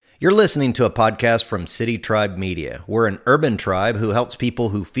You're listening to a podcast from City Tribe Media. We're an urban tribe who helps people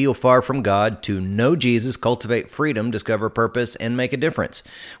who feel far from God to know Jesus, cultivate freedom, discover purpose, and make a difference.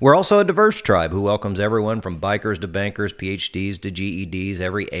 We're also a diverse tribe who welcomes everyone from bikers to bankers, PhDs to GEDs,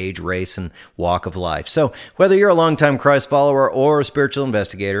 every age, race, and walk of life. So whether you're a longtime Christ follower or a spiritual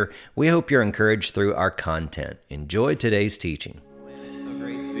investigator, we hope you're encouraged through our content. Enjoy today's teaching.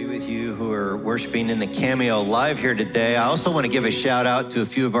 With you who are worshiping in the Cameo Live here today. I also want to give a shout out to a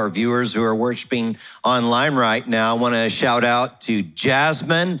few of our viewers who are worshiping online right now. I want to shout out to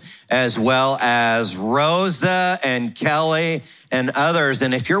Jasmine as well as Rosa and Kelly and others.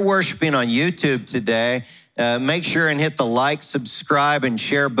 And if you're worshiping on YouTube today, make sure and hit the like, subscribe, and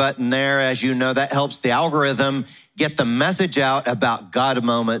share button there. As you know, that helps the algorithm get the message out about God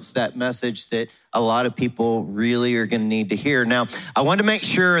Moments, that message that a lot of people really are going to need to hear. Now, I want to make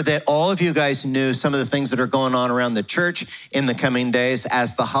sure that all of you guys knew some of the things that are going on around the church in the coming days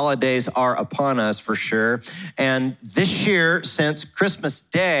as the holidays are upon us for sure. And this year, since Christmas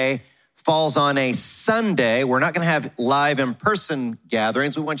Day falls on a Sunday, we're not going to have live in-person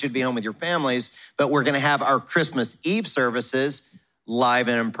gatherings. We want you to be home with your families, but we're going to have our Christmas Eve services live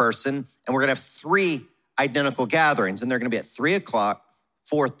and in person. And we're going to have 3 identical gatherings, and they're going to be at 3 o'clock,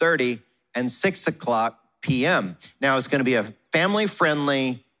 4:30, and 6 o'clock p.m. Now, it's going to be a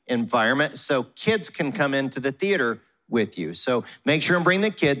family-friendly environment, so kids can come into the theater with you. So make sure and bring the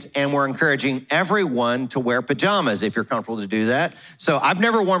kids, and we're encouraging everyone to wear pajamas if you're comfortable to do that. So I've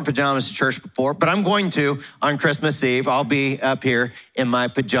never worn pajamas to church before, but I'm going to on Christmas Eve. I'll be up here in my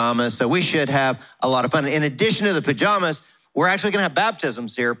pajamas, so we should have a lot of fun. In addition to the pajamas, we're actually going to have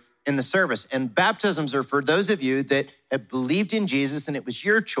baptisms here in the service. And baptisms are for those of you that have believed in Jesus, and it was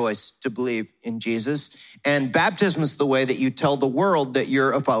your choice to believe in Jesus. And baptism is the way that you tell the world that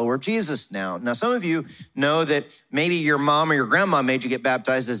you're a follower of Jesus now. Now, some of you know that maybe your mom or your grandma made you get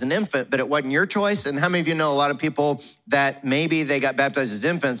baptized as an infant, but it wasn't your choice. And how many of you know a lot of people that maybe they got baptized as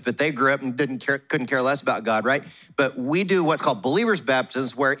infants, but they grew up and couldn't care less about God, right? But we do what's called believers'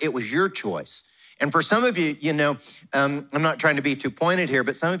 baptisms, where it was your choice. And for some of you, you know, I'm not trying to be too pointed here,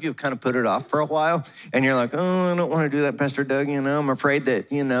 but some of you have kind of put it off for a while. And you're like, oh, I don't want to do that, Pastor Doug. You know, I'm afraid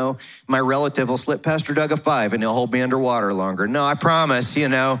that, you know, my relative will slip Pastor Doug a 5 and he'll hold me underwater longer. No, I promise, you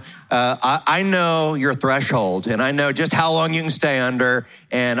know, I know your threshold, and I know just how long you can stay under,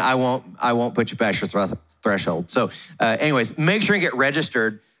 and I won't put you past your threshold. So anyways, make sure you get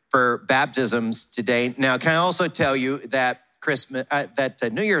registered for baptisms today. Now, can I also tell you that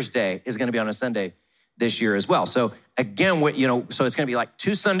New Year's Day is going to be on a Sunday this year as well. So again, so it's going to be like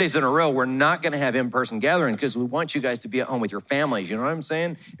 2 Sundays in a row. We're not going to have in-person gatherings because we want you guys to be at home with your families. You know what I'm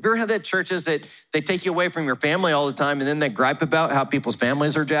saying? Have you ever had that churches that they take you away from your family all the time, and then they gripe about how people's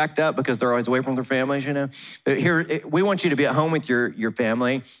families are jacked up because they're always away from their families, you know? But here, we want you to be at home with your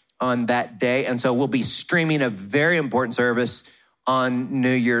family on that day. And so we'll be streaming a very important service on New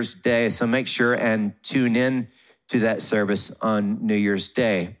Year's Day. So make sure and tune in to that service on New Year's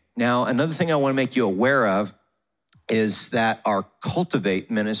Day. Now, another thing I want to make you aware of is that our Cultivate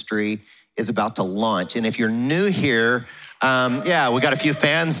ministry is about to launch. And if you're new here, we got a few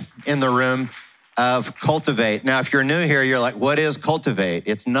fans in the room of Cultivate. Now, if you're new here, you're like, what is Cultivate?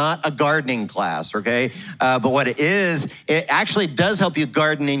 It's not a gardening class, okay? But what it is, it actually does help you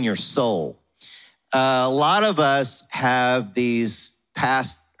garden in your soul. A lot of us have these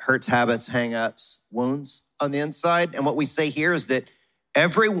past hurts, habits, hang-ups, wounds on the inside. And what we say here is that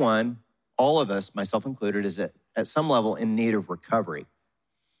everyone, all of us, myself included, is at some level in need of recovery.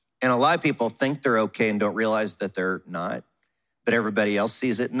 And a lot of people think they're okay and don't realize that they're not, but everybody else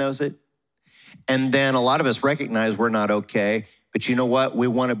sees it and knows it. And then a lot of us recognize we're not okay, but you know what? We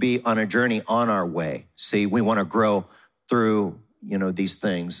want to be on a journey on our way. See, we want to grow through these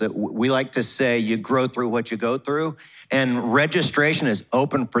things that we like to say, you grow through what you go through. And registration is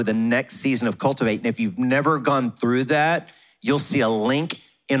open for the next season of Cultivate. And if you've never gone through that, you'll see a link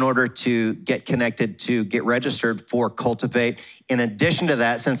in order to get connected to get registered for Cultivate. In addition to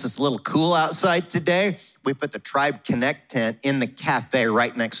that, since it's a little cool outside today, we put the Tribe Connect tent in the cafe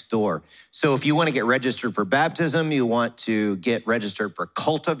right next door. So if you want to get registered for baptism, you want to get registered for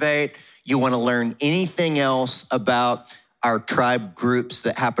Cultivate, you want to learn anything else about our tribe groups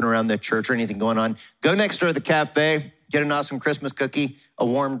that happen around the church or anything going on, go next door to the cafe, get an awesome Christmas cookie, a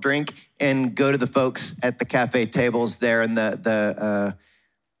warm drink, and go to the folks at the cafe tables there in the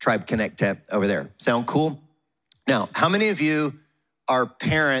Tribe Connect tent over there. Sound cool? Now, how many of you are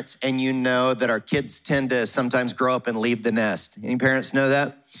parents and you know that our kids tend to sometimes grow up and leave the nest? Any parents know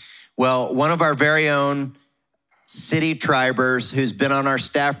that? Well, one of our very own City Tribers who's been on our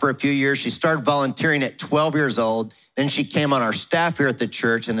staff for a few years, she started volunteering at 12 years old. Then she came on our staff here at the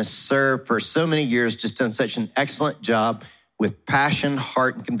church and has served for so many years, just done such an excellent job with passion,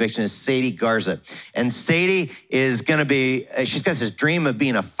 heart, and conviction, is Sadie Garza. And Sadie is gonna be, she's got this dream of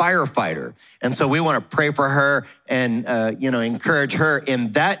being a firefighter. And so we wanna pray for her and encourage her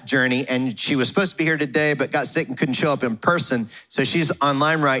in that journey. And she was supposed to be here today, but got sick and couldn't show up in person. So she's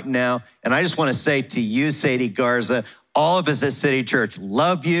online right now. And I just wanna say to you, Sadie Garza, all of us at City Church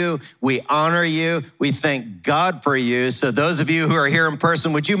love you. We honor you. We thank God for you. So those of you who are here in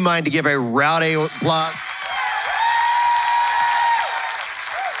person, would you mind to give a rowdy applause?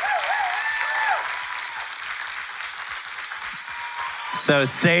 So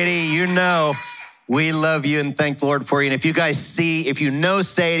Sadie, you know we love you and thank the Lord for you. And if you guys if you know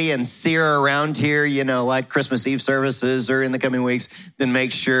Sadie and see her around here, like Christmas Eve services or in the coming weeks, then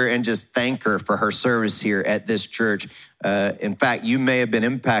make sure and just thank her for her service here at this church. In fact, you may have been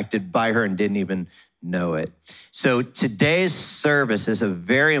impacted by her and didn't even know it. So today's service is a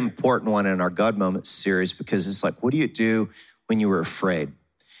very important one in our God Moments series because it's like, what do you do when you were afraid?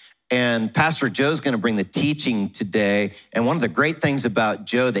 And Pastor Joe's going to bring the teaching today. And one of the great things about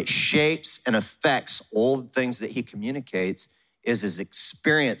Joe that shapes and affects all the things that he communicates is his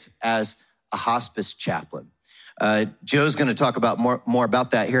experience as a hospice chaplain. Joe's going to talk about more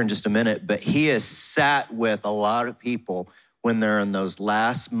about that here in just a minute, but he has sat with a lot of people when they're in those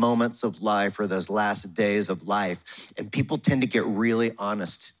last moments of life or those last days of life. And people tend to get really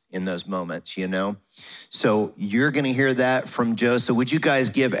honest in those moments, So you're going to hear that from Joe. So would you guys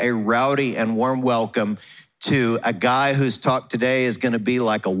give a rowdy and warm welcome to a guy whose talk today is going to be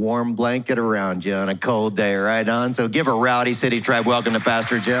like a warm blanket around you on a cold day, right on? So give a rowdy City Tribe welcome to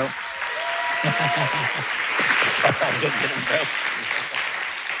Pastor Joe.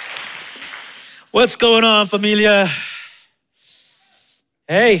 What's going on, familia?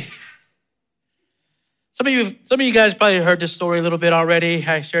 Hey. Some of you guys probably heard this story a little bit already.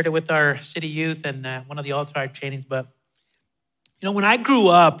 I shared it with our city youth and one of the all-tribe trainings. But, when I grew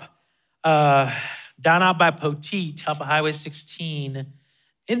up down out by Poteet, off of Highway 16,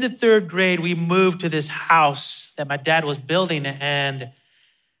 in the 3rd grade, we moved to this house that my dad was building, and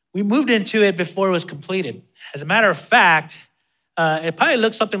we moved into it before it was completed. As a matter of fact, it probably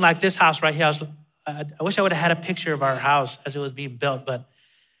looked something like this house right here. I wish I would have had a picture of our house as it was being built, but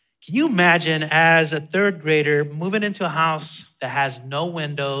can you imagine as a 3rd grader moving into a house that has no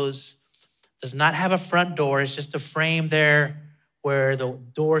windows, does not have a front door, it's just a frame there where the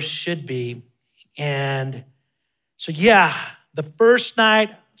door should be. And so, the first night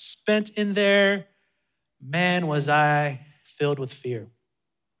spent in there, man, was I filled with fear.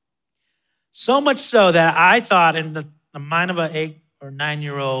 So much so that I thought in the mind of an 8 or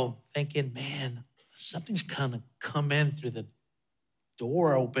 9-year-old thinking, man, something's gonna come in through the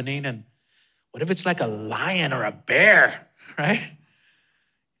door opening, and what if it's like a lion or a bear, right?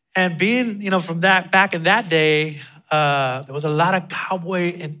 And being, from that back in that day, there was a lot of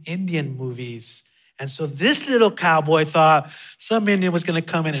cowboy and Indian movies. And so this little cowboy thought some Indian was going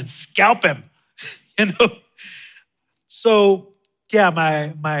to come in and scalp him, So,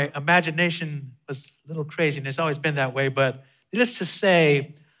 my imagination was a little crazy, and it's always been that way. But needless to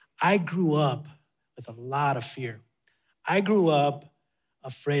say, I grew up with a lot of fear. I grew up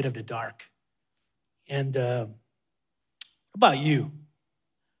afraid of the dark. And what about you?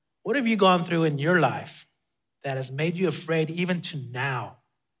 What have you gone through in your life that has made you afraid even to now,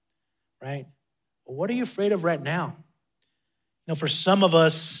 right? Well, what are you afraid of right now? For some of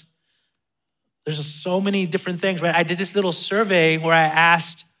us, there's just so many different things, right? I did this little survey where I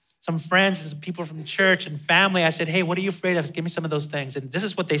asked some friends and some people from church and family, I said, hey, what are you afraid of? Give me some of those things. And this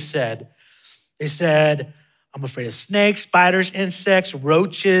is what they said. They said, I'm afraid of snakes, spiders, insects,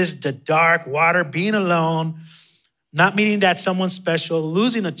 roaches, the dark, water, being alone, not meeting that someone special,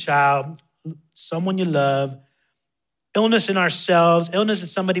 losing a child, someone you love, illness in ourselves, illness in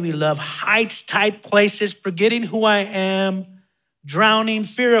somebody we love, heights, tight places, forgetting who I am, drowning,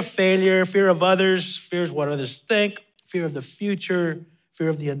 fear of failure, fear of others, fear of what others think, fear of the future, fear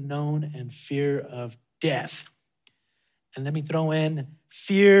of the unknown, and fear of death. And let me throw in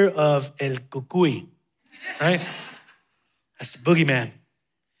fear of el cucuy. Right? That's the boogeyman.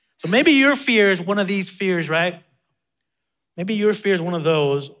 So maybe your fear is one of these fears, right? Maybe your fear is one of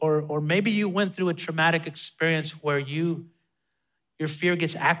those, or maybe you went through a traumatic experience where your fear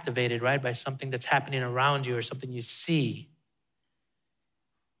gets activated, right, by something that's happening around you or something you see.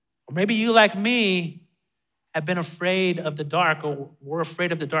 Or maybe you, like me, have been afraid of the dark or were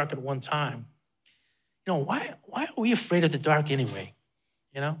afraid of the dark at one time. Why are we afraid of the dark anyway?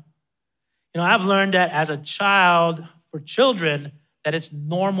 I've learned that as a child, for children, that it's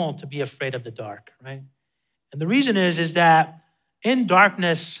normal to be afraid of the dark, right? And the reason is that in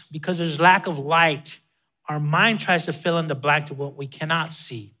darkness, because there's lack of light, our mind tries to fill in the blank to what we cannot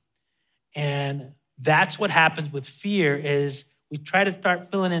see. And that's what happens with fear is we try to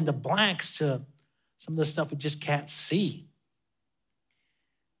start filling in the blanks to some of the stuff we just can't see.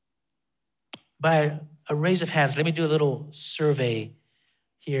 By a raise of hands, let me do a little survey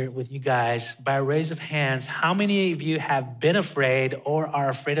here with you guys. By a raise of hands, how many of you have been afraid or are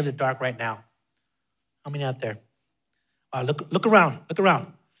afraid of the dark right now? How many out there? Look around.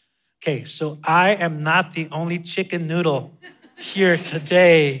 Okay, so I am not the only chicken noodle here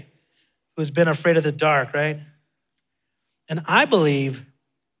today who's been afraid of the dark, right? And I believe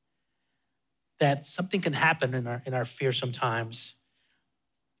that something can happen in our fear sometimes.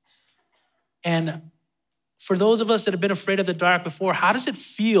 And for those of us that have been afraid of the dark before, how does it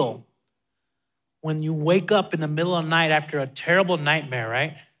feel when you wake up in the middle of the night after a terrible nightmare,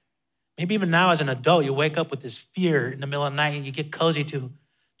 right? Maybe even now as an adult, you wake up with this fear in the middle of the night and you get cozy to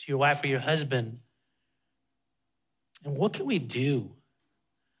your wife or your husband. And what can we do?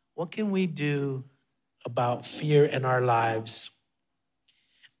 What can we do about fear in our lives?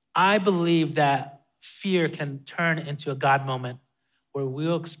 I believe that fear can turn into a God moment where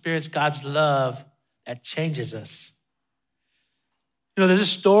we'll experience God's love that changes us. You know, there's a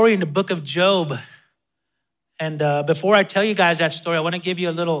story in the book of Job. And before I tell you guys that story, I want to give you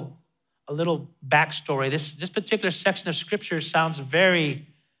a little backstory. This particular section of scripture sounds very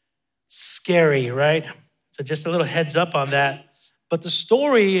scary, right? So just a little heads up on that. But the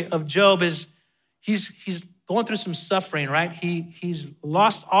story of Job is he's going through some suffering, right? He's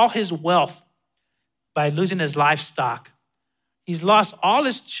lost all his wealth by losing his livestock. He's lost all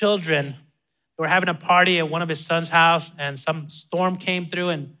his children. They were having a party at one of his son's house, and some storm came through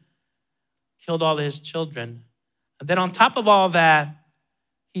and killed all of his children. And then on top of all that,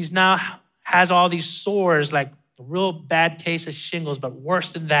 he's now has all these sores, like a real bad case of shingles, but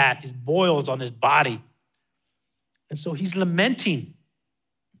worse than that, these boils on his body. And so he's lamenting.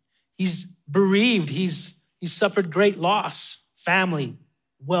 He's bereaved. He's suffered great loss, family,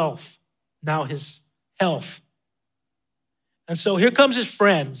 wealth, now his health. And so here comes his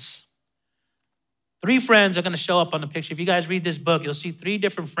friends. 3 friends are going to show up on the picture. If you guys read this book, you'll see 3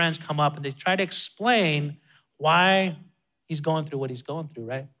 different friends come up and they try to explain why he's going through what he's going through,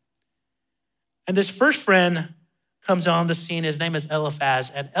 right? And this first friend comes on the scene. His name is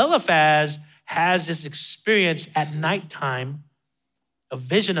Eliphaz. And Eliphaz has this experience at nighttime, a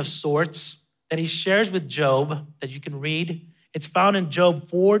vision of sorts that he shares with Job that you can read. It's found in Job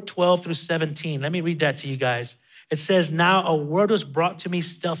 4:12 through 17. Let me read that to you guys. It says, "Now a word was brought to me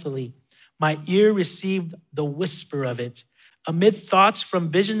stealthily. My ear received the whisper of it. Amid thoughts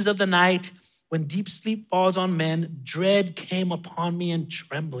from visions of the night, when deep sleep falls on men, dread came upon me and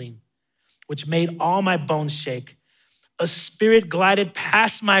trembling, which made all my bones shake. A spirit glided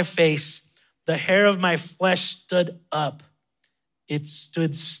past my face. The hair of my flesh stood up. It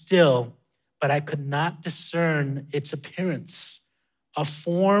stood still, but I could not discern its appearance. A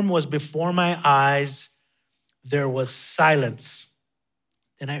form was before my eyes. There was silence.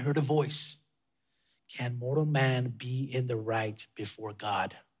 Then I heard a voice. Can mortal man be in the right before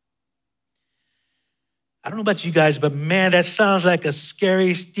God?" I don't know about you guys, but man, that sounds like a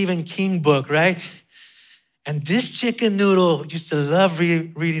scary Stephen King book, right? And this chicken noodle used to love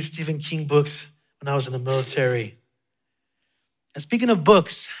reading Stephen King books when I was in the military. And speaking of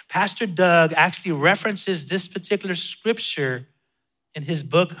books, Pastor Doug actually references this particular scripture in his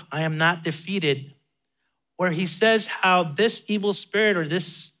book, I Am Not Defeated, where he says how this evil spirit or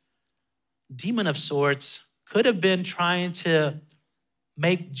this demon of sorts could have been trying to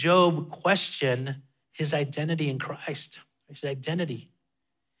make Job question his identity in Christ, his identity.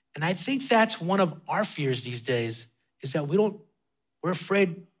 And I think that's one of our fears these days, is that we're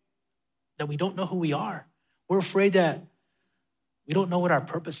afraid that we don't know who we are. We're afraid that we don't know what our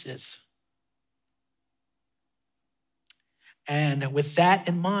purpose is. And with that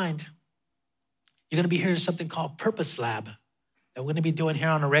in mind, you're going to be hearing something called Purpose Lab that we're going to be doing here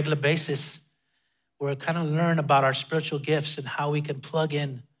on a regular basis, where we kind of learn about our spiritual gifts and how we can plug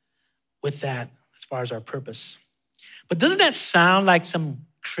in with that as far as our purpose. But doesn't that sound like some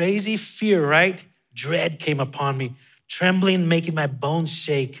crazy fear, right? Dread came upon me, trembling, making my bones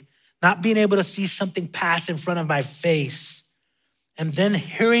shake, not being able to see something pass in front of my face, and then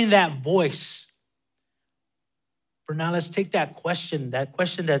hearing that voice. For now, let's take that question that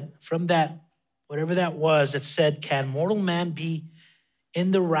from that, whatever that was, that said, can mortal man be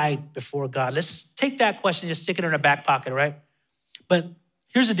in the right before God? Let's take that question, just stick it in our back pocket, right? But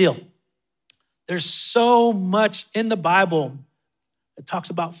here's the deal. There's so much in the Bible that talks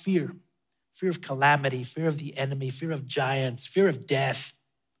about fear fear of calamity, fear of the enemy, fear of giants, fear of death,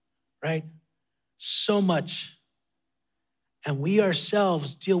 right? So much. And we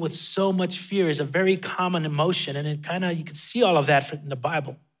ourselves deal with so much fear. It's a very common emotion. And it you can see all of that in the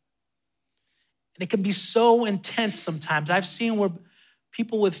Bible. And it can be so intense sometimes. I've seen where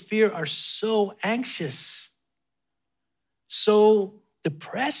people with fear are so anxious, so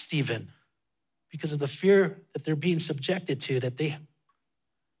depressed even, because of the fear that they're being subjected to, that they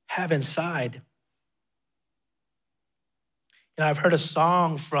have inside. I've heard a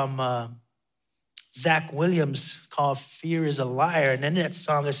song from Zach Williams called "Fear is a Liar." And in that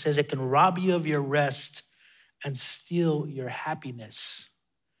song, it says it can rob you of your rest and steal your happiness.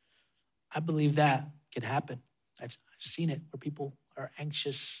 I believe that can happen. I've seen it where people are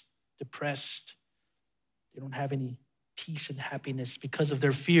anxious, depressed. They don't have any peace and happiness because of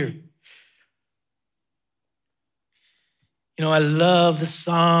their fear. I love the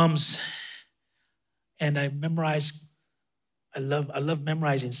Psalms, and I love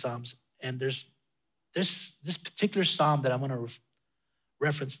memorizing Psalms. And there's this particular Psalm that I'm going to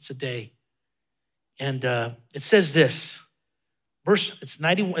reference today. And it says this. It's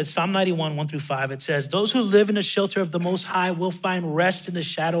Psalm 91, 1-5. It says, "Those who live in the shelter of the Most High will find rest in the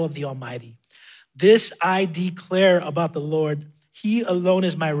shadow of the Almighty. This I declare about the Lord. He alone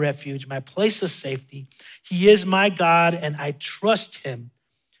is my refuge, my place of safety. He is my God, and I trust him.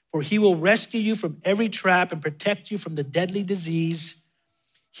 For he will rescue you from every trap and protect you from the deadly disease.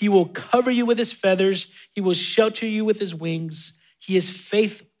 He will cover you with his feathers. He will shelter you with his wings. His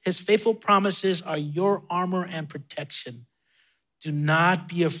faithful promises are your armor and protection. Do not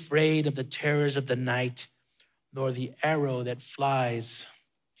be afraid of the terrors of the night, nor the arrow that flies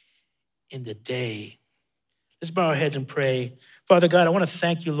in the day." Let's bow our heads and pray. Father God, I want to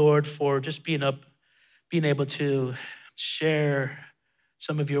thank you, Lord, for just being able to share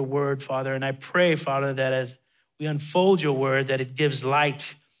some of your word, Father. And I pray, Father, that as we unfold your word, that it gives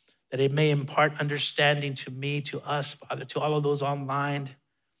light, that it may impart understanding to me, to us, Father, to all of those online.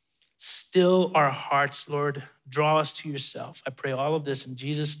 Still our hearts, Lord. Draw us to yourself. I pray all of this in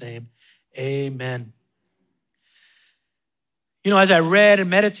Jesus' name. Amen. As I read and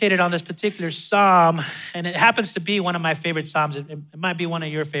meditated on this particular psalm, and it happens to be one of my favorite psalms, it might be one of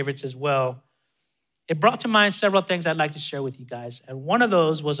your favorites as well. It brought to mind several things I'd like to share with you guys. And one of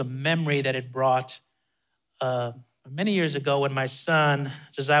those was a memory that it brought many years ago when my son,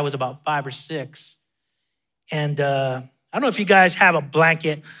 Josiah, was about 5 or 6. And I don't know if you guys have a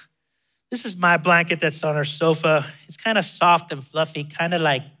blanket. This is my blanket that's on our sofa. It's kind of soft and fluffy, kind of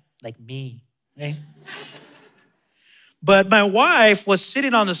like me, right? But my wife was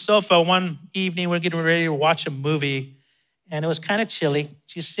sitting on the sofa one evening. We're getting ready to watch a movie, and it was kind of chilly.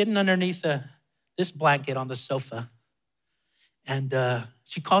 She's sitting underneath this blanket on the sofa, and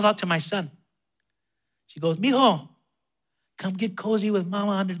she calls out to my son. She goes, "Mijo, come get cozy with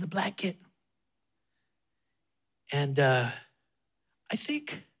mama under the blanket." And I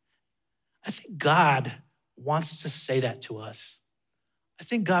think God wants to say that to us. I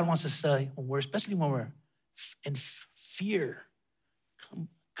think God wants to say, especially when we're in fear,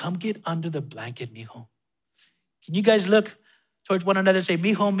 come get under the blanket, mijo. Can you guys look towards one another and say,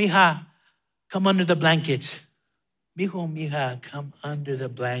 "Mijo, mija, come under the blanket. Mijo, mija, come under the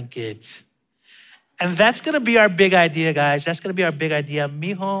blanket." And that's going to be our big idea, guys. That's going to be our big idea.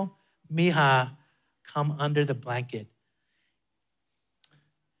 Mijo, mija, come under the blanket.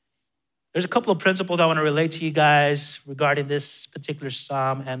 There's a couple of principles I want to relate to you guys regarding this particular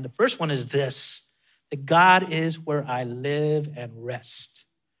psalm. And the first one is this, that God is where I live and rest,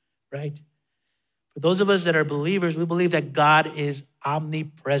 right? For those of us that are believers, we believe that God is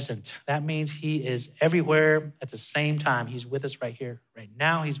omnipresent. That means he is everywhere at the same time. He's with us right here, right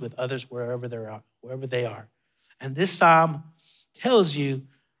now. He's with others wherever they are. And this psalm tells you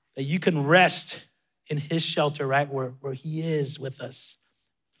that you can rest in his shelter, right, where he is with us.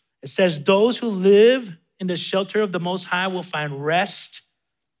 It says, "Those who live in the shelter of the Most High will find rest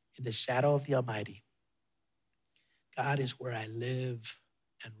in the shadow of the Almighty." God is where I live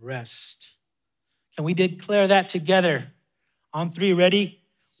and rest. Can we declare that together? On 3, ready?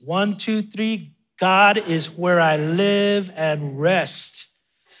 1, 2, 3. God is where I live and rest.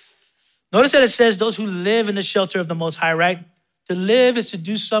 Notice that it says those who live in the shelter of the Most High, right? To live is to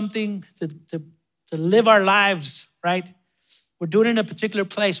do something, to live our lives, right? We're doing it in a particular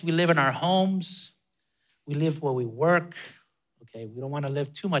place. We live in our homes. We live where we work. Okay, we don't want to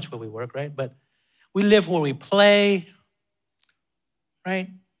live too much where we work, right? But we live where we play, right?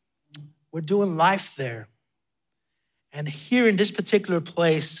 We're doing life there. And here in this particular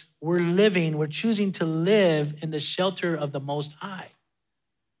place, we're choosing to live in the shelter of the Most High,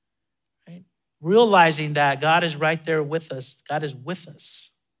 right? realizing that God is right there with us. God is with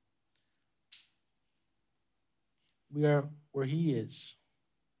us. We are where he is.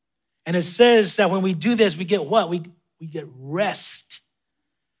 And it says that when we do this, we get what? We get rest.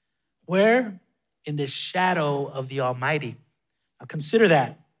 Where? In the shadow of the Almighty. Now consider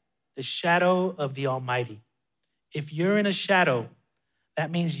that, the shadow of the Almighty. If you're in a shadow,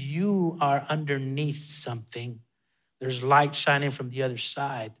 that means you are underneath something. There's light shining from the other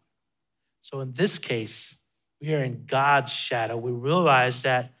side. So in this case, we are in God's shadow. We realize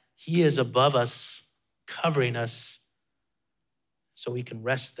that he is above us, covering us, so we can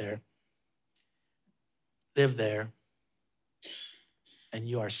rest there, live there, and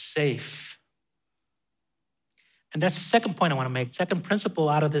you are safe. And that's the second point I want to make. Second principle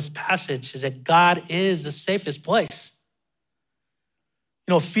out of this passage is that God is the safest place.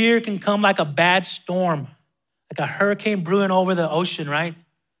 You know, fear can come like a bad storm, like a hurricane brewing over the ocean, right?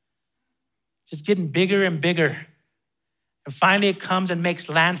 Just getting bigger and bigger. And finally it comes and makes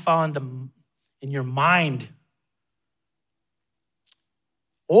landfall in your mind.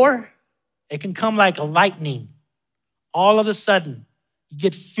 Or it can come like a lightning. All of a sudden, you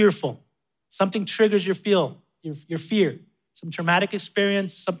get fearful. Something triggers your fear. Some traumatic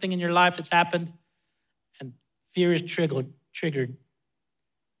experience, something in your life that's happened, and fear is triggered.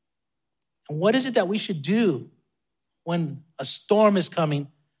 And what is it that we should do when a storm is coming?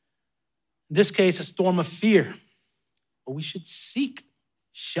 In this case, a storm of fear. But we should seek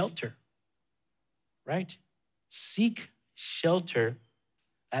shelter, right? Seek shelter,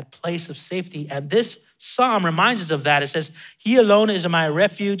 that place of safety. And this psalm reminds us of that. It says, he alone is my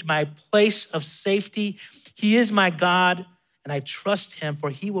refuge, my place of safety. He is my God, and I trust him, for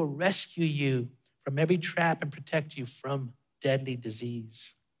he will rescue you from every trap and protect you from deadly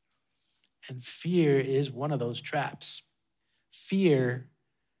disease. And fear is one of those traps. Fear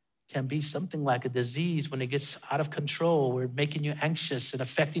can be something like a disease when it gets out of control, where it's making you anxious and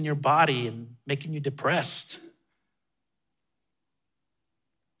affecting your body and making you depressed.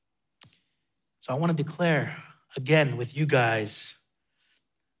 So I want to declare again with you guys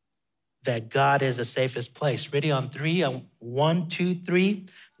that God is the safest place. Ready on three? 1, 2, 3.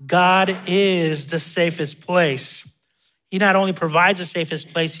 God is the safest place. He not only provides the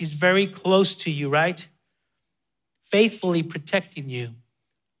safest place, he's very close to you, right? Faithfully protecting you.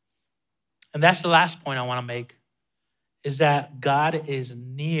 And that's the last point I want to make, is that God is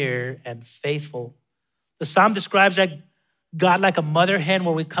near and faithful. The psalm describes that God like a mother hen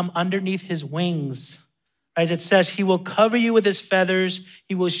where we come underneath his wings. As it says, he will cover you with his feathers.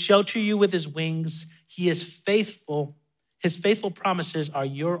 He will shelter you with his wings. He is faithful. His faithful promises are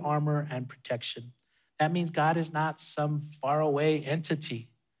your armor and protection. That means God is not some faraway entity.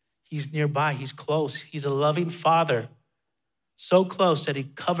 He's nearby. He's close. He's a loving father. So close that he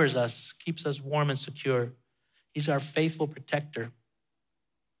covers us, keeps us warm and secure. He's our faithful protector.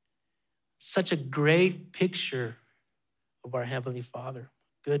 Such a great picture of our Heavenly Father.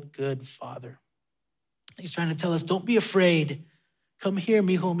 Good Father. He's trying to tell us, don't be afraid. Come here,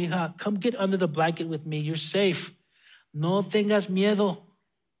 mijo, mija. Come get under the blanket with me. You're safe. No tengas miedo.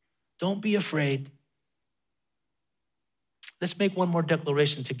 Don't be afraid. Let's make one more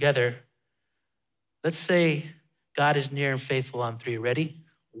declaration together. Let's say God is near and faithful on 3. Ready?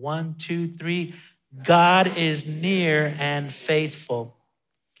 1, 2, 3. God is near and faithful.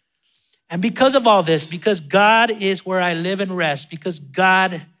 And because of all this, because God is where I live and rest, because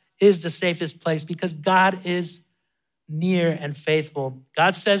God is the safest place, because God is near and faithful,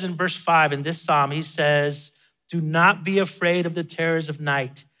 God says in verse 5 in this psalm, he says, do not be afraid of the terrors of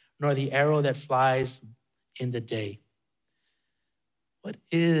night, nor the arrow that flies in the day. What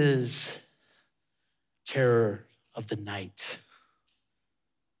is terror of the night?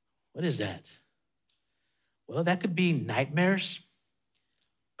 What is that? Well, that could be nightmares,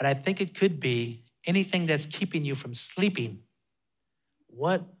 but I think it could be anything that's keeping you from sleeping.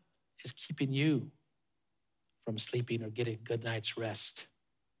 What is keeping you from sleeping or getting a good night's rest?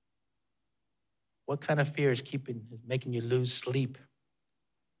 What kind of fear is making you lose sleep?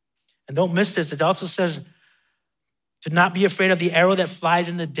 And don't miss this. It also says to not be afraid of the arrow that flies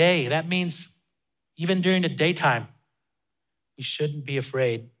in the day. That means even during the daytime, we shouldn't be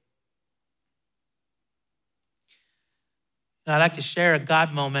afraid. And I'd like to share a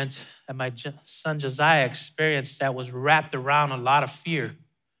God moment that my son Josiah experienced that was wrapped around a lot of fear.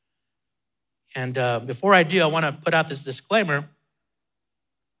 And before I do, I want to put out this disclaimer.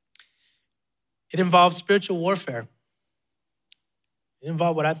 It involves spiritual warfare. It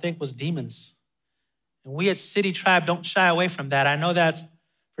involved what I think was demons. And we at City Tribe don't shy away from that. I know that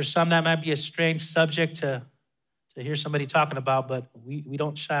for some that might be a strange subject to hear somebody talking about, but we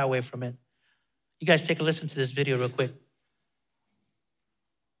don't shy away from it. You guys take a listen to this video real quick.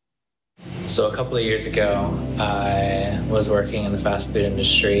 So a couple of years ago, I was working in the fast food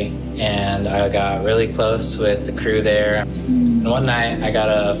industry, and I got really close with the crew there. And one night, I got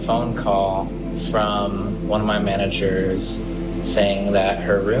a phone call from one of my managers saying that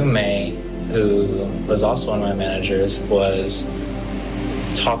her roommate, who was also one of my managers, was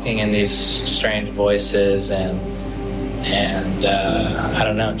talking in these strange voices and I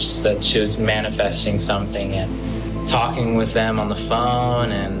don't know, just that she was manifesting something and talking with them on the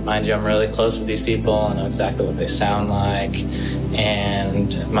phone. And mind you, I'm really close with these people. I know exactly what they sound like.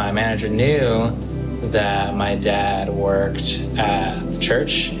 And my manager knew that my dad worked at the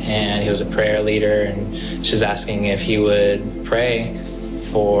church and he was a prayer leader, and she was asking if he would pray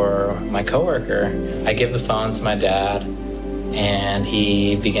for my coworker. I give the phone to my dad and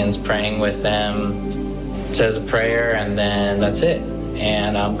he begins praying with them, says a prayer, and then that's it.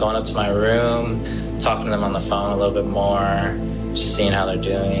 And I'm going up to my room, talking to them on the phone a little bit more, just seeing how they're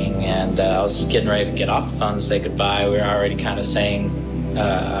doing. And I was getting ready to get off the phone to say goodbye. We were already kind of saying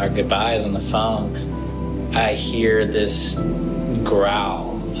our goodbyes on the phone. I hear this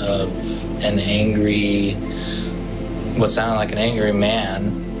growl of an angry, what sounded like an angry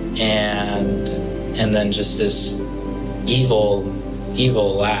man, and then just this evil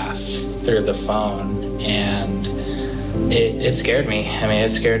laugh through the phone. And it scared me. I mean, it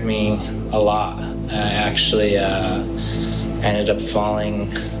scared me a lot. I actually ended up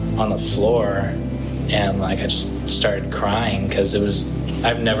falling on the floor, and I just started crying because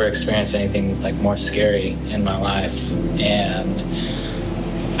I've never experienced anything more scary in my life. And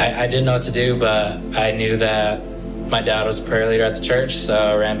I didn't know what to do, but I knew that my dad was a prayer leader at the church, so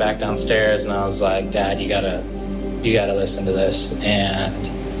I ran back downstairs and I was like, Dad, you gotta listen to this. And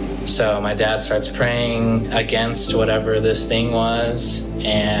so my dad starts praying against whatever this thing was,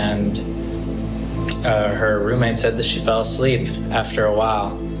 and her roommate said that she fell asleep after a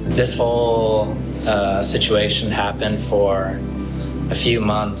while. This whole situation happened for a few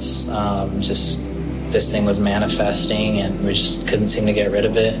months. Just this thing was manifesting and we just couldn't seem to get rid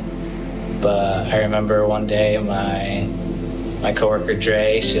of it. But I remember one day my coworker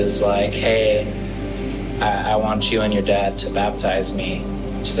Dre, she was like, hey, I want you and your dad to baptize me.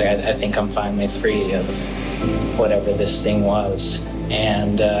 She's like, I think I'm finally free of whatever this thing was.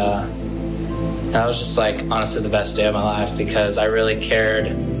 And that was just honestly the best day of my life, because I really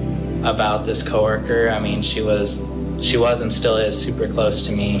cared about this coworker. I mean, she was and still is super close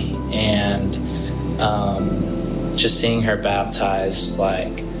to me. And just seeing her baptized,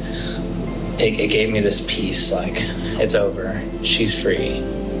 it gave me this peace, it's over, she's free.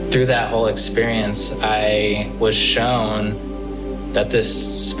 Through that whole experience, I was shown that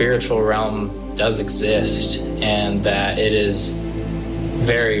this spiritual realm does exist and that it is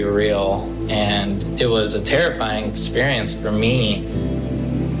very real. And it was a terrifying experience for me,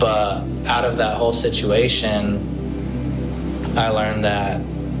 but out of that whole situation, I learned that,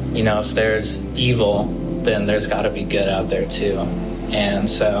 if there's evil, then there's got to be good out there too. And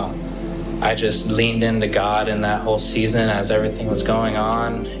so I just leaned into God in that whole season as everything was going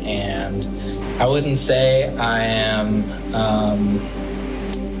on. And I wouldn't say I am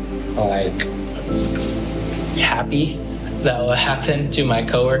happy that what happened to my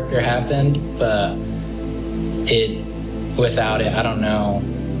coworker happened, but without it, I don't know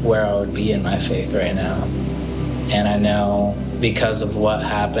where I would be in my faith right now. And I know because of what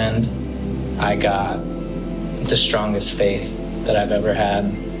happened, I got the strongest faith that I've ever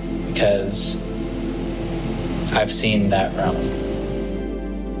had, because I've seen that realm.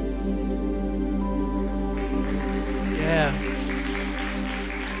 Yeah.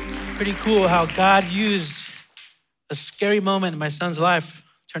 Pretty cool how God used a scary moment in my son's life,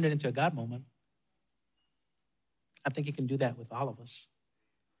 turned it into a God moment. I think he can do that with all of us.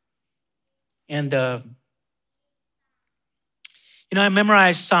 And, I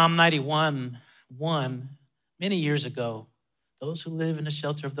memorized Psalm 91:1 many years ago. Those who live in the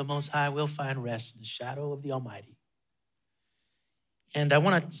shelter of the Most High will find rest in the shadow of the Almighty. And I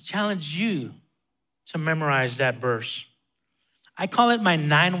want to challenge you to memorize that verse. I call it my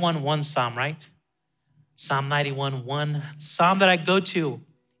 911 Psalm, right? Psalm 91:1, Psalm that I go to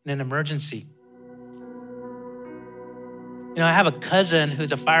in an emergency. I have a cousin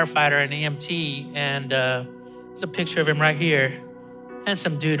who's a firefighter and EMT, and there's a picture of him right here.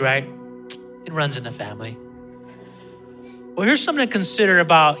 Handsome dude, right? It runs in the family. Well, here's something to consider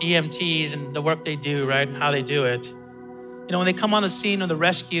about EMTs and the work they do, right? And how they do it. When they come on the scene of the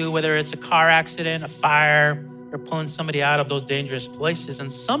rescue, whether it's a car accident, a fire, they're pulling somebody out of those dangerous places.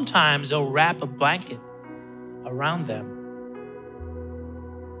 And sometimes they'll wrap a blanket around them.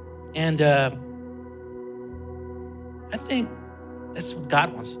 And I think that's what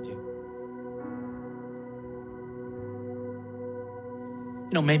God wants to do.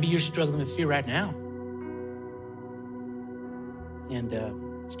 You know, maybe you're struggling with fear right now. And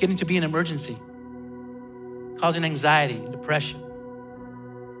it's getting to be an emergency, causing anxiety and depression.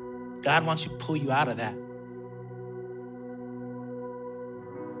 God wants to pull you out of that.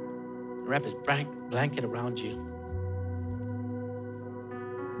 Wrap his blanket around you.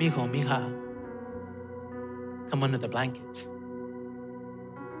 Mijo, mija, come under the blanket.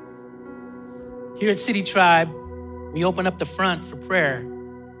 Here at City Tribe, we open up the front for prayer,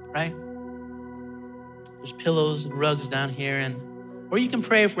 right? There's pillows and rugs down here, or you can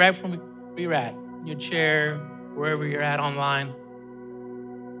pray right from where you're at, in your chair, wherever you're at online.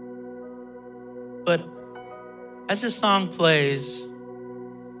 But as this song plays,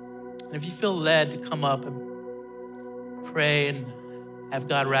 and if you feel led to come up and pray and have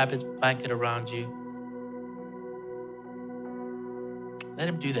God wrap his blanket around you, let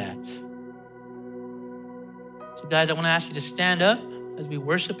him do that. So guys, I want to ask you to stand up as we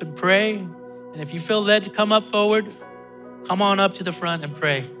worship and pray. And if you feel led to come up forward, come on up to the front and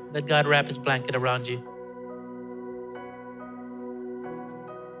pray. Let God wrap his blanket around you.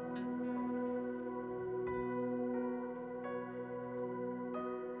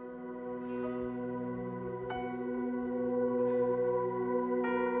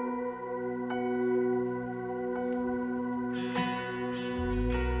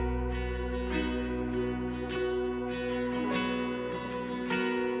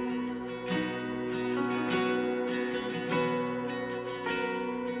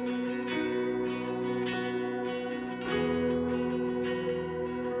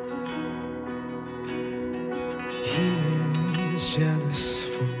 Jealous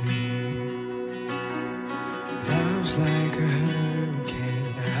for me. Love's like a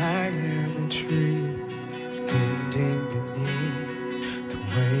hurricane. I am a tree bending beneath the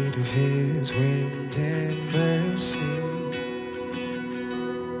weight of his wind and mercy.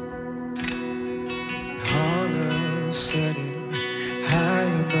 All of a sudden, I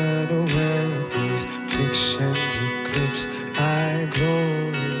am unaware of these fictions eclipse my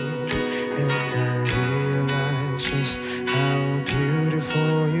glory, and I realize just how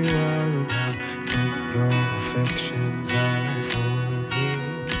beautiful you are and how good your affections are for me.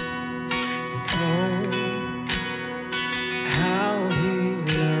 And oh, how he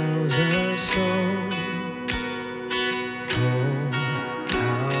loves us so.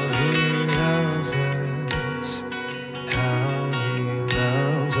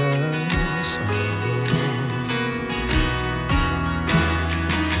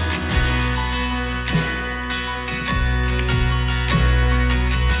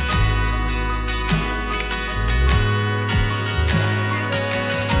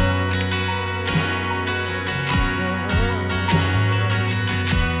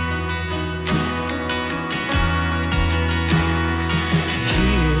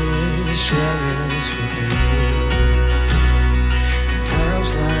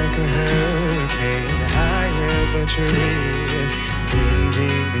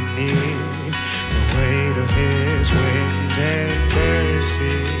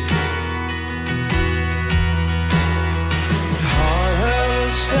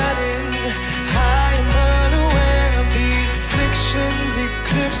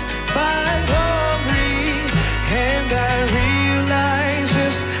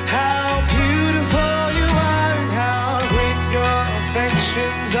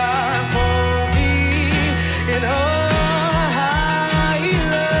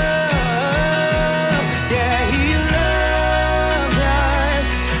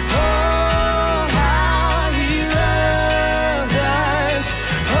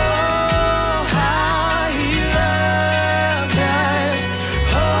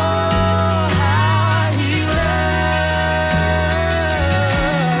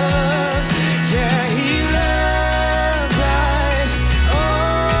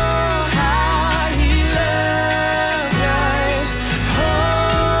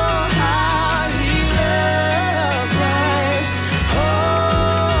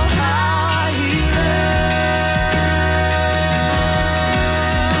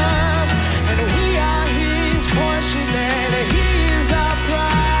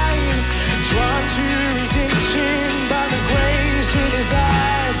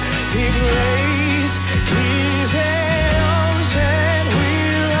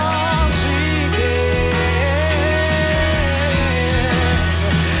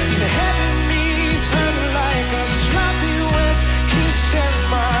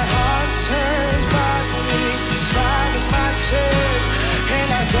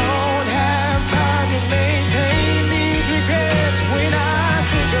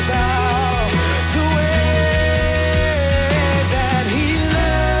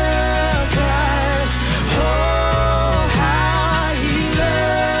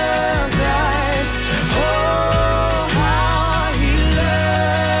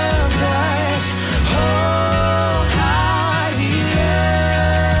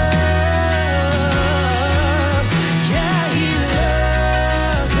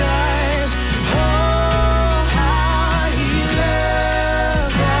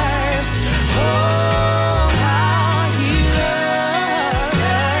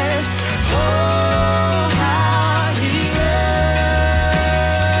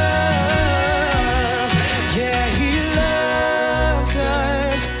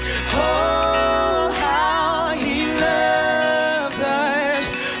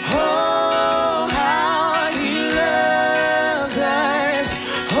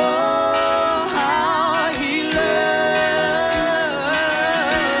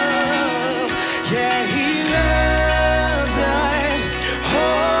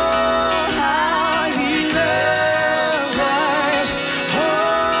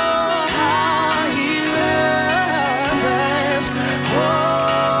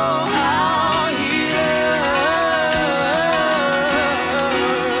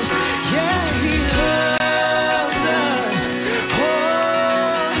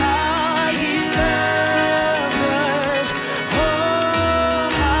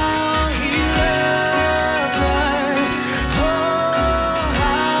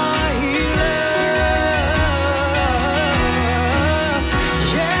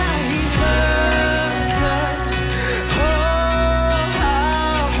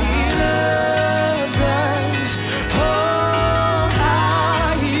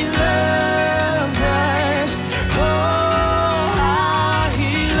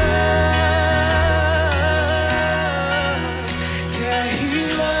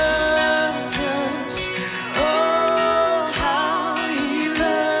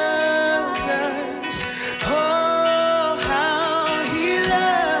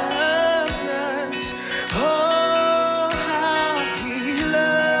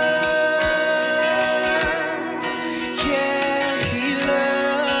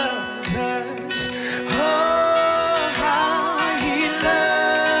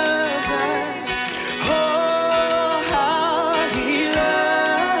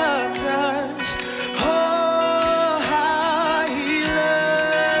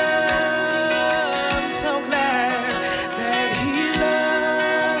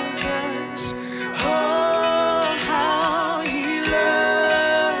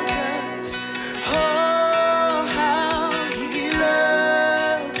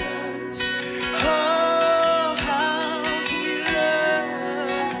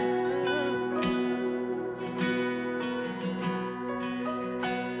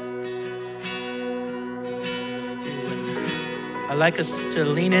 I'd like us to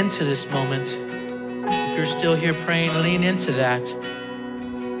lean into this moment. If you're still here praying, lean into that.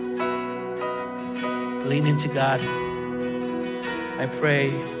 Lean into God. I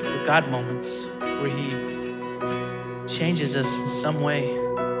pray for God moments where He changes us in some way,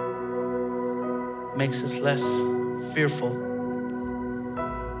 makes us less fearful.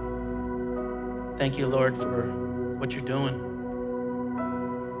 Thank you, Lord, for what you're doing.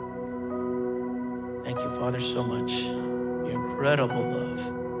 Thank you, Father, so much. Your incredible love.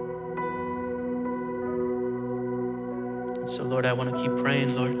 And so, Lord, I want to keep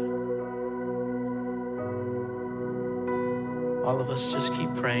praying, Lord. All of us just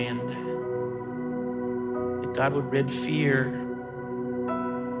keep praying that God would rid fear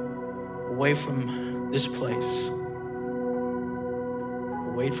away from this place,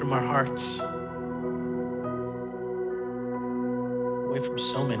 away from our hearts, away from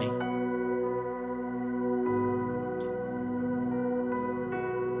so many.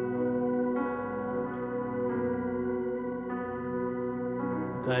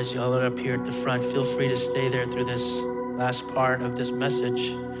 Guys, y'all are up here at the front. Feel free to stay there through this last part of this message.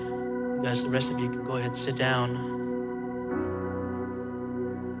 You guys, the rest of you can go ahead and sit down.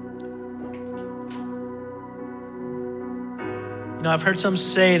 You know, I've heard some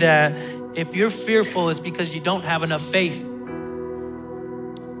say that if you're fearful, it's because you don't have enough faith.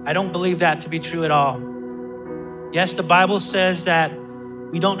 I don't believe that to be true at all. Yes, the Bible says that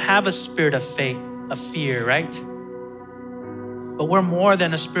we don't have a spirit of faith, of fear, right? But we're more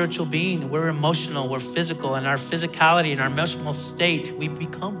than a spiritual being. We're emotional, we're physical, and our physicality and our emotional state, we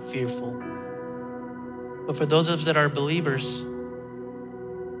become fearful. But for those of us that are believers,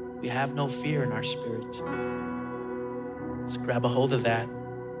 we have no fear in our spirit. Let's grab a hold of that.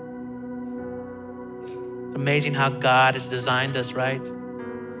 It's amazing how God has designed us, right?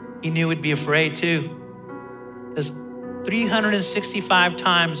 He knew we'd be afraid too. There's 365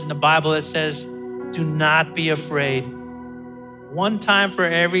 times in the Bible it says, do not be afraid. One time for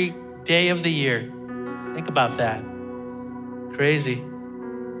every day of the year. Think about that. Crazy.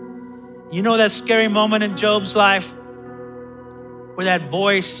 You know that scary moment in Job's life where that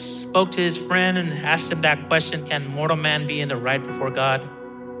voice spoke to his friend and asked him that question, can mortal man be in the right before God?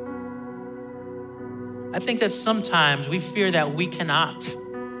 I think that sometimes we fear that we cannot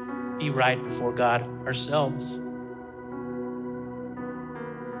be right before God ourselves.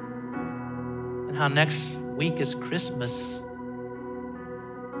 And how next week is Christmas.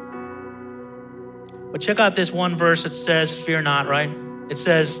 But check out this one verse. It says, fear not, right? It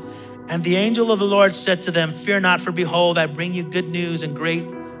says, and the angel of the Lord said to them, fear not, for behold, I bring you good news and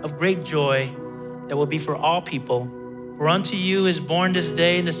of great joy that will be for all people. For unto you is born this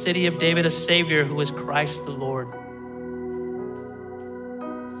day in the city of David a Savior, who is Christ the Lord.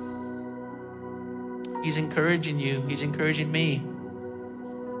 He's encouraging you. He's encouraging me.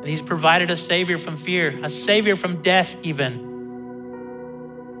 And He's provided a Savior from fear, a Savior from death even.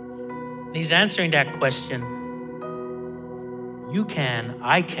 And He's answering that question. You can,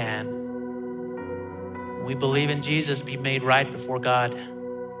 I can. When we believe in Jesus, be made right before God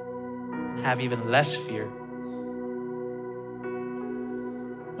and have even less fear.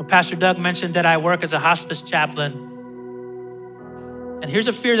 Well, Pastor Doug mentioned that I work as a hospice chaplain. And here's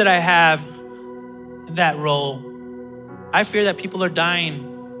a fear that I have in that role. I fear that people are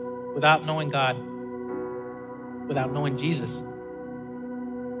dying without knowing God, without knowing Jesus.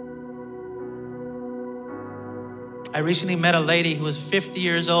 I recently met a lady who was 50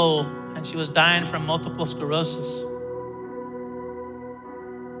 years old and she was dying from multiple sclerosis.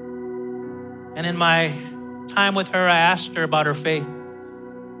 And in my time with her, I asked her about her faith.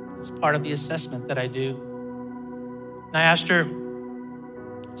 It's part of the assessment that I do. And I asked her,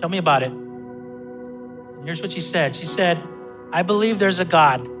 tell me about it. And here's what she said. She said, I believe there's a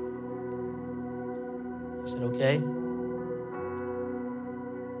God. I said, okay.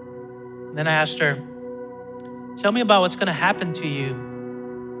 And then I asked her, tell me about what's going to happen to you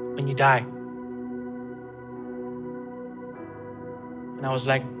when you die. And I was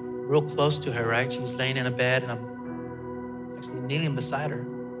like real close to her, right? She was laying in a bed and I'm actually kneeling beside her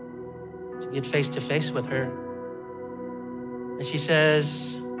to get face to face with her. And she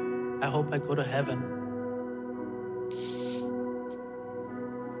says, I hope I go to heaven.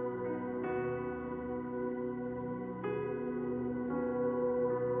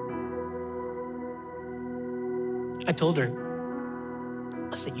 I told her,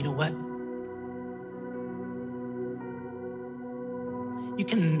 I said, you know what? You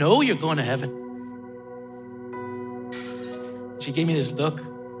can know you're going to heaven. She gave me this look,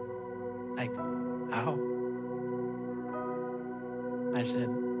 like, how? I said,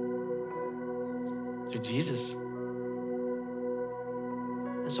 through Jesus.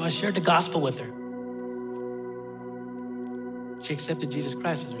 And so I shared the gospel with her. She accepted Jesus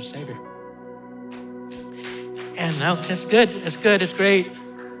Christ as her Savior. And no, it's good, it's great.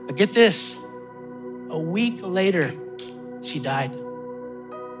 But get this, a week later, she died.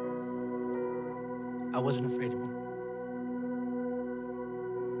 I wasn't afraid anymore.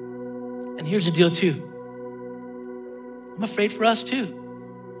 And here's the deal too. I'm afraid for us too.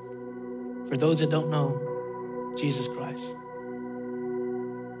 For those that don't know Jesus Christ.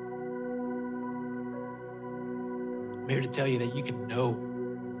 I'm here to tell you that you can know.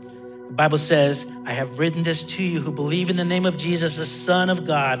 The Bible says, I have written this to you who believe in the name of Jesus, the Son of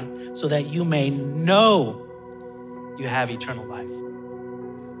God, so that you may know you have eternal life.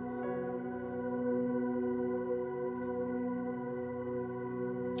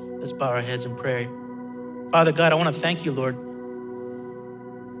 Let's bow our heads and pray. Father God, I want to thank you, Lord,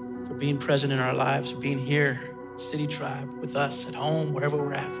 for being present in our lives, for being here, City Tribe, with us at home, wherever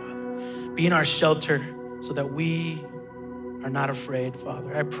we're at, Father. Being our shelter so that we are not afraid,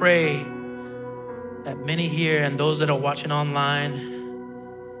 Father. I pray that many here and those that are watching online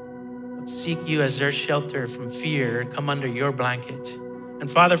would seek you as their shelter from fear and come under your blanket.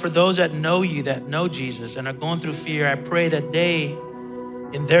 And Father, for those that know you, that know Jesus and are going through fear, I pray that they,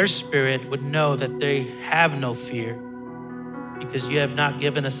 in their spirit, would know that they have no fear because you have not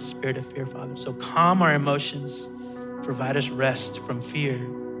given us a spirit of fear, Father. So calm our emotions, provide us rest from fear.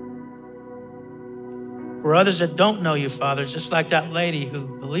 For others that don't know you, Father, just like that lady who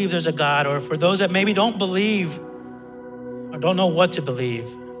believed there's a God, or for those that maybe don't believe or don't know what to believe,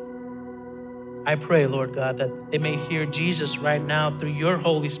 I pray, Lord God, that they may hear Jesus right now through your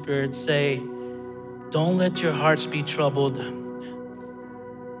Holy Spirit say, don't let your hearts be troubled.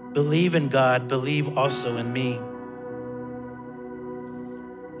 Believe in God, believe also in me.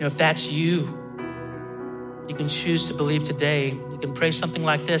 You know, if that's you, you can choose to believe today. You can pray something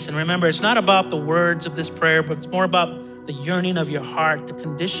like this. And remember, it's not about the words of this prayer, but it's more about the yearning of your heart, the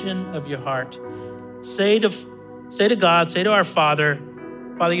condition of your heart. Say to God, say to our Father,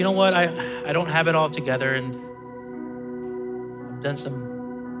 Father, you know what? I don't have it all together, and I've done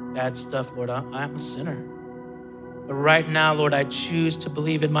some bad stuff, Lord. I'm a sinner. But right now, Lord, I choose to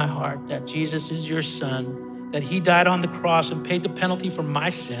believe in my heart that Jesus is your Son, that he died on the cross and paid the penalty for my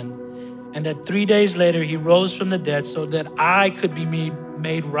sin, and that 3 days later he rose from the dead so that I could be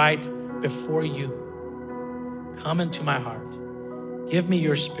made right before you. Come into my heart. Give me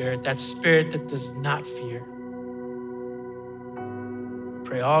your spirit, that spirit that does not fear. I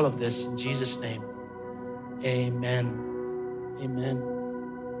pray all of this in Jesus' name. Amen. Amen.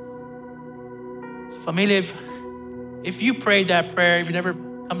 So, familia, if you prayed that prayer, if you never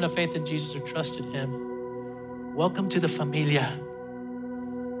come to faith in Jesus or trusted him, welcome to the familia.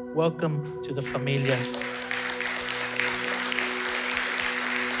 Welcome to the familia.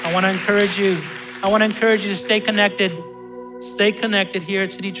 I want to encourage you to stay connected. Stay connected here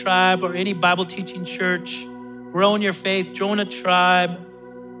at City Tribe or any Bible teaching church. Grow in your faith, join a tribe,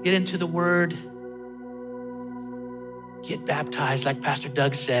 get into the word. Get baptized, like Pastor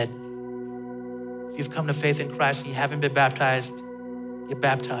Doug said. If you've come to faith in Christ and you haven't been baptized, get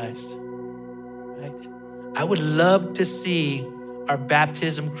baptized. Right? I would love to see our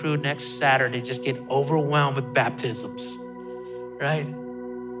baptism crew next Saturday just get overwhelmed with baptisms, right?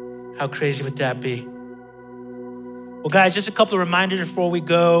 How crazy would that be? Well, guys, just a couple of reminders before we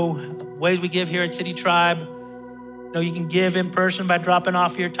go. Ways we give here at City Tribe. You know, you can give in person by dropping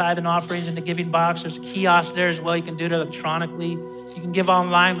off your tithe and offerings in the giving box. There's a kiosk there as well. You can do it electronically. You can give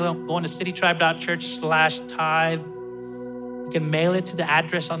online going to citytribe.church/tithe. You can mail it to the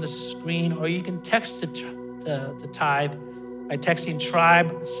address on the screen, or you can text the tithe by texting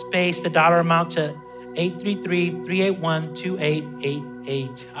tribe space the dollar amount to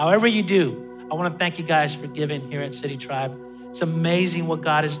 833-381-2888. However you do, I want to thank you guys for giving here at City Tribe. It's amazing what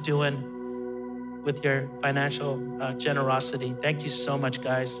God is doing with your financial generosity. Thank you so much,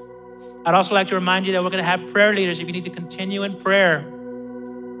 guys. I'd also like to remind you that we're going to have prayer leaders. If you need to continue in prayer,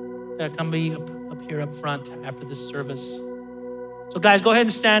 come be up here up front after this service. So guys, go ahead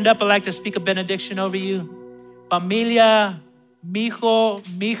and stand up. I'd like to speak a benediction over you. Familia, mijo,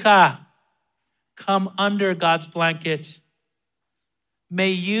 mija, come under God's blanket.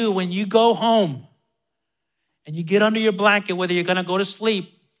 May you, when you go home and you get under your blanket, whether you're going to go to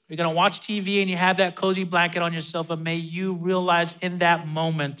sleep, you're going to watch TV and you have that cozy blanket on your sofa, may you realize in that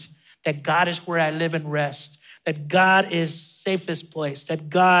moment that God is where I live and rest, that God is safest place, that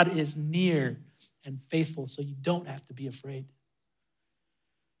God is near and faithful, so you don't have to be afraid.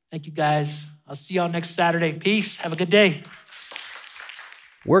 Thank you, guys. I'll see y'all next Saturday. Peace. Have a good day.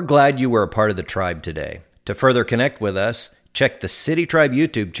 We're glad you were a part of the tribe today. To further connect with us, Check the City Tribe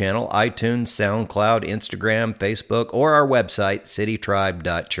YouTube channel, iTunes, SoundCloud, Instagram, Facebook, or our website,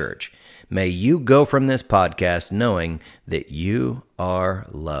 citytribe.church. May you go from this podcast knowing that you are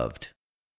loved.